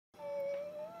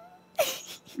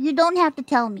You don't have to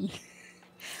tell me.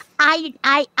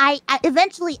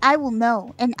 Eventually I will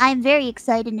know, and I'm very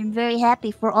excited and very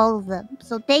happy for all of them.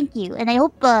 So thank you, and I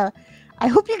hope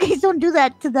you guys don't do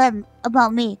that to them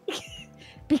about me,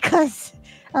 because,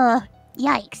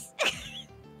 yikes.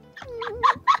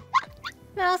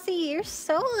 Mousy, you're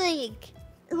so like.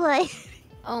 Like.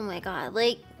 Oh my god,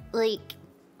 like,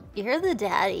 you're the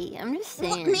daddy. I'm just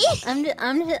saying. Me? I'm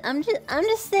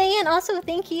just saying. Also,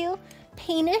 thank you,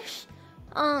 Painish.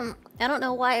 I don't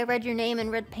know why I read your name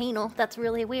and read Painel. That's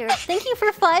really weird. Thank you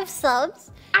for 5 subs.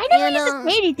 I never used to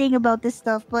say anything about this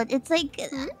stuff, but it's like,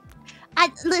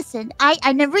 listen,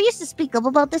 I never used to speak up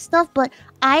about this stuff, but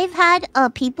I've had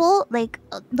people like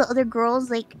the other girls,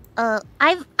 like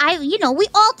you know, we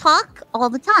all talk all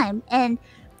the time, and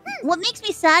what makes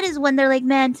me sad is when they're like,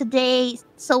 man, today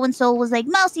so and so was like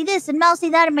Mousy this and Mousy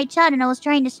that in my chat, and I was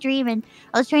trying to stream and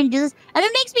I was trying to do this, and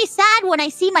it makes me sad when I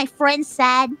see my friends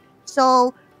sad.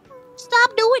 So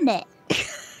stop doing it.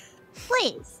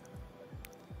 Please.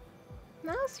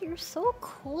 Mouse, you're so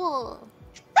cool.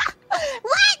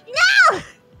 What? No!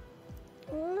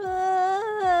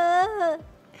 I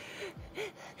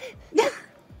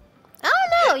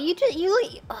don't know. You just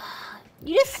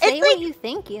say It's what like, you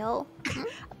think, yo.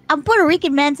 I'm Puerto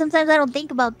Rican, man. Sometimes I don't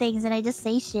think about things and I just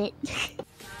say shit.